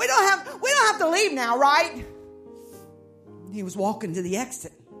 We don't have to leave now, right? He was walking to the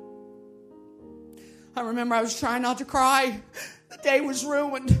exit. I remember I was trying not to cry. The day was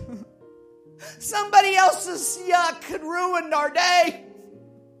ruined. Somebody else's yuck had ruined our day.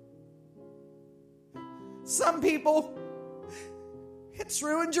 Some people, it's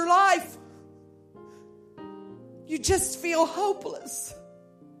ruined your life. You just feel hopeless.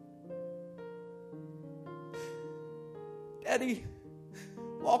 Daddy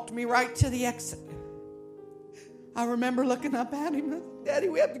walked me right to the exit. I remember looking up at him. Daddy,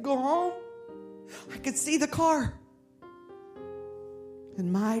 we have to go home. I could see the car.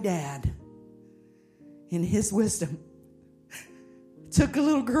 And my dad, in his wisdom, took a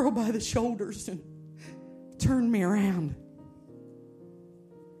little girl by the shoulders and turned me around.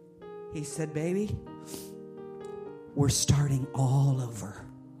 He said, baby, we're starting all over.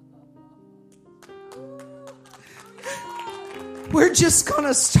 We're just going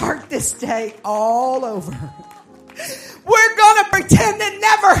to start this day all over. We're going to pretend it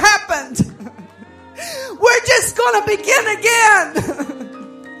never happened. We're just going to begin again.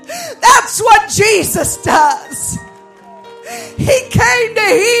 That's what Jesus does. He came to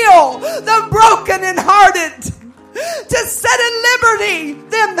heal the broken and hearted, to set at liberty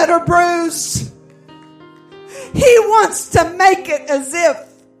them that are bruised. He wants to make it as if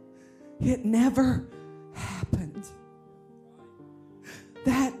it never happened.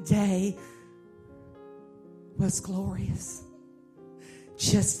 That day was glorious.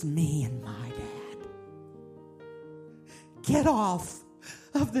 Just me and my dad. Get off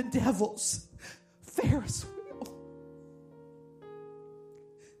of the devil's Ferris wheel.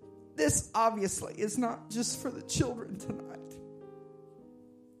 This obviously is not just for the children tonight.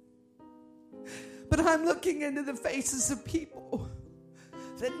 But I'm looking into the faces of people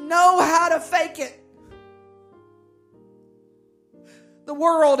that know how to fake it. The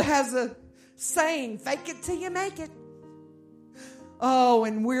world has a saying, fake it till you make it. Oh,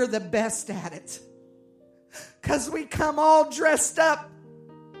 and we're the best at it. Because we come all dressed up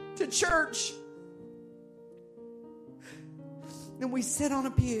to church. And we sit on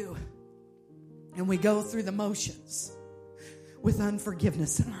a pew. And we go through the motions with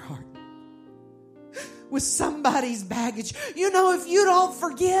unforgiveness in our heart. with somebody's baggage. You know, if you don't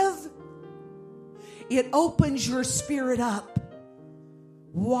forgive, it opens your spirit up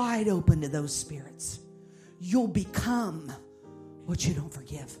wide open to those spirits. You'll become what you don't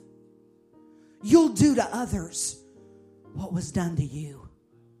forgive. You'll do to others what was done to you.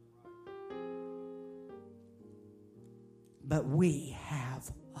 But we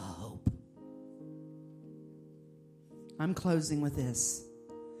have a hope. I'm closing with this.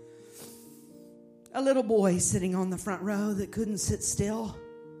 A little boy sitting on the front row that couldn't sit still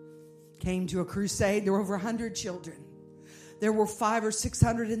came to a crusade. There were over 100 children. There were 500 or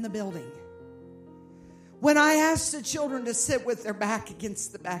 600 in the building. When I asked the children to sit with their back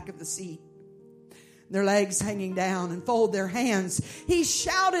against the back of the seat, their legs hanging down and fold their hands, he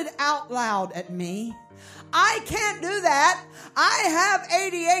shouted out loud at me, "I can't do that. I have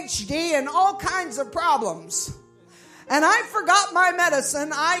ADHD and all kinds of problems. And I forgot my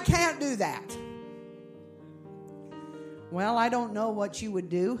medicine. I can't do that." Well, I don't know what you would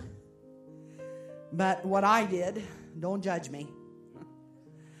do, but what I did, don't judge me.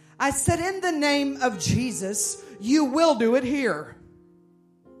 I said, "In the name of Jesus, you will do it here.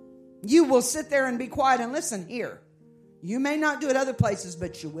 You will sit there and be quiet and listen here. You may not do it other places,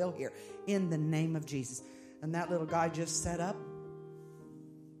 but you will here. In the name of Jesus." And that little guy just sat up.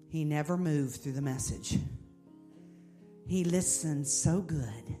 He never moved through the message. He listened so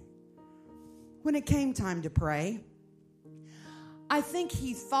good. When it came time to pray, I think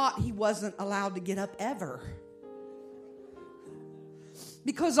he thought he wasn't allowed to get up ever.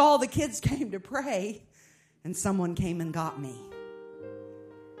 Because all the kids came to pray, and someone came and got me.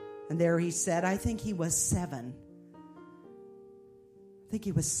 And there he sat. I think he was 7.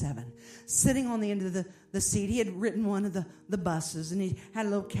 Sitting on the end of the seat. He had ridden one of the buses, and he had a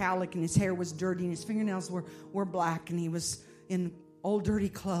little cowlick, and his hair was dirty, and his fingernails were black, and he was in old dirty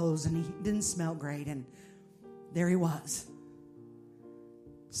clothes, and he didn't smell great. And there he was,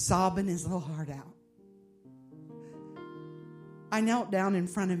 sobbing his little heart out. I knelt down in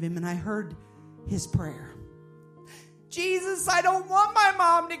front of him, and I heard his prayer. "Jesus, I don't want my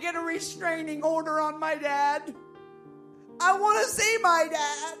mom to get a restraining order on my dad. I want to see my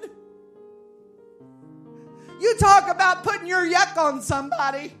dad. You talk about putting your yuck on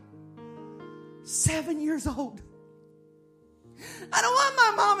somebody." 7 years old. "I don't want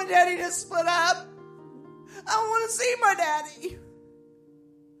my mom and daddy to split up. I want to see my daddy."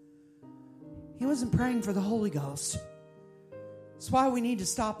 He wasn't praying for the Holy Ghost. That's why we need to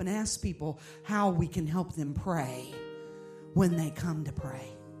stop and ask people how we can help them pray when they come to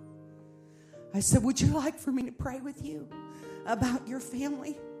pray. I said, "Would you like for me to pray with you about your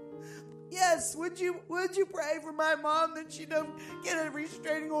family?" "Yes, would you pray for my mom that she don't get a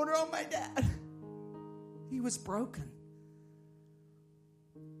restraining order on my dad?" He was broken.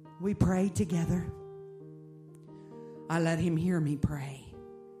 We prayed together. I let him hear me pray.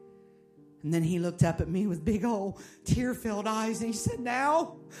 And then he looked up at me with big old tear-filled eyes, and he said,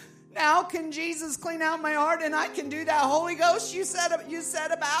 Now can Jesus clean out my heart and I can do that Holy Ghost you said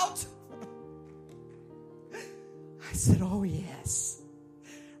about?" I said, "Oh, yes,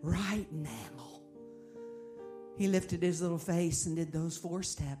 right now." He lifted his little face and did those 4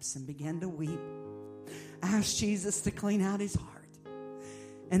 steps and began to weep. Asked Jesus to clean out his heart.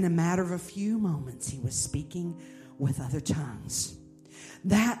 In a matter of a few moments, he was speaking with other tongues.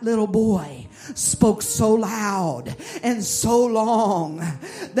 That little boy spoke so loud and so long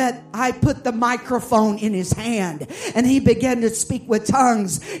that I put the microphone in his hand, and he began to speak with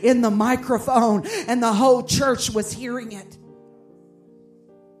tongues in the microphone, and the whole church was hearing it.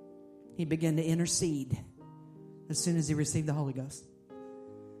 He began to intercede as soon as he received the Holy Ghost.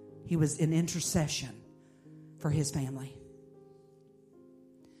 He was in intercession for his family.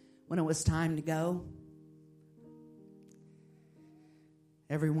 When it was time to go,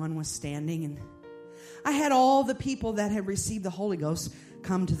 everyone was standing, and I had all the people that had received the Holy Ghost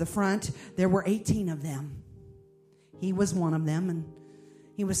come to the front. There were 18 of them. He was one of them, and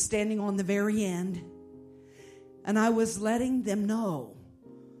he was standing on the very end. And I was letting them know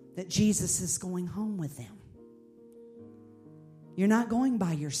that Jesus is going home with them. You're not going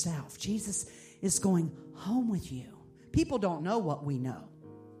by yourself. Jesus is going home with you. People don't know what we know.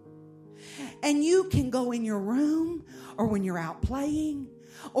 And you can go in your room, or when you're out playing,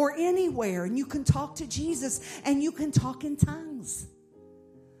 or anywhere, and you can talk to Jesus, and you can talk in tongues.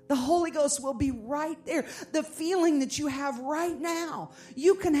 The Holy Ghost will be right there. The feeling that you have right now,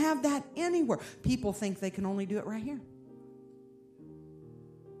 you can have that anywhere. People think they can only do it right here.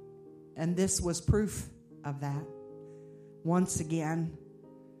 And this was proof of that. Once again,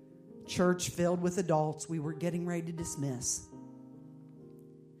 church filled with adults. We were getting ready to dismiss.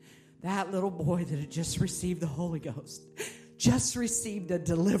 That little boy that had just received the Holy Ghost, just received a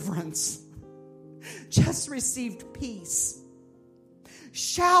deliverance, just received peace,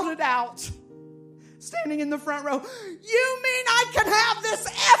 shouted out, standing in the front row, "You mean I can have this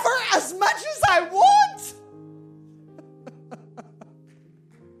ever as much as I want?"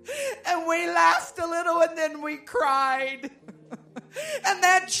 And we laughed a little and then we cried. And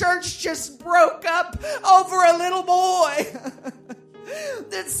that church just broke up over a little boy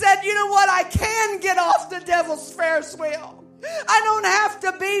that said, "You know what? I can get off the devil's Ferris wheel. I don't have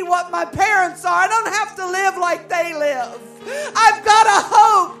to be what my parents are. I don't have to live like they live. I've got a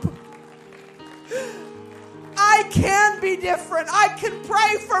hope. I can be different. I can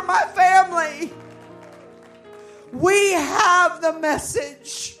pray for my family." We have the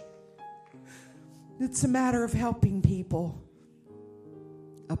message. It's a matter of helping people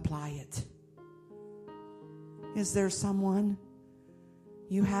apply it. Is there someone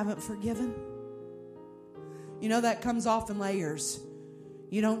you haven't forgiven? You know, that comes off in layers.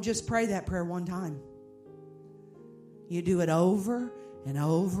 You don't just pray that prayer one time. You do it over and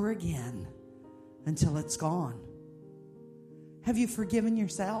over again until it's gone. Have you forgiven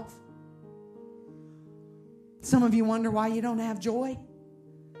yourself? Some of you wonder why you don't have joy.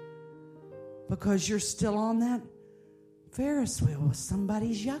 Because you're still on that Ferris wheel with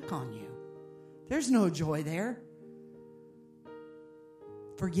somebody's yuck on you. There's no joy there.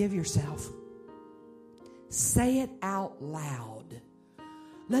 Forgive yourself. Say it out loud.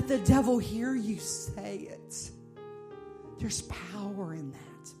 Let the devil hear you say it. There's power in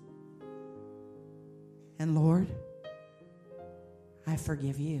that. And Lord, I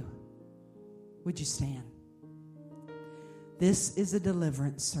forgive you. Would you stand? This is a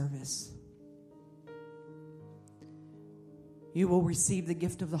deliverance service. You will receive the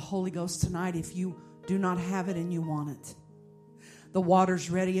gift of the Holy Ghost tonight if you do not have it and you want it. The water's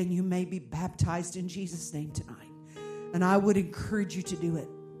ready and you may be baptized in Jesus' name tonight. And I would encourage you to do it.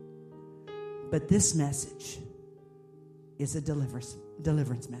 But this message is a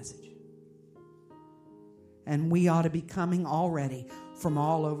deliverance message. And we ought to be coming already from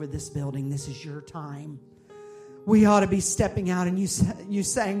all over this building. This is your time. We ought to be stepping out and you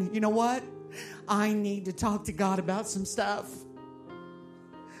saying, "You know what? I need to talk to God about some stuff.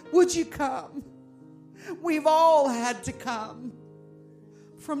 Would you come?" We've all had to come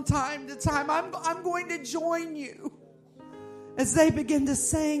from time to time. I'm going to join you as they begin to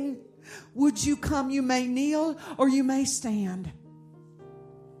sing. Would you come? You may kneel or you may stand.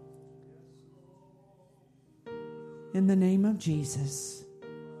 In the name of Jesus.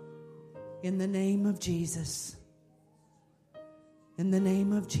 In the name of Jesus. In the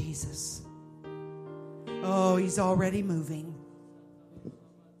name of Jesus. Oh, he's already moving.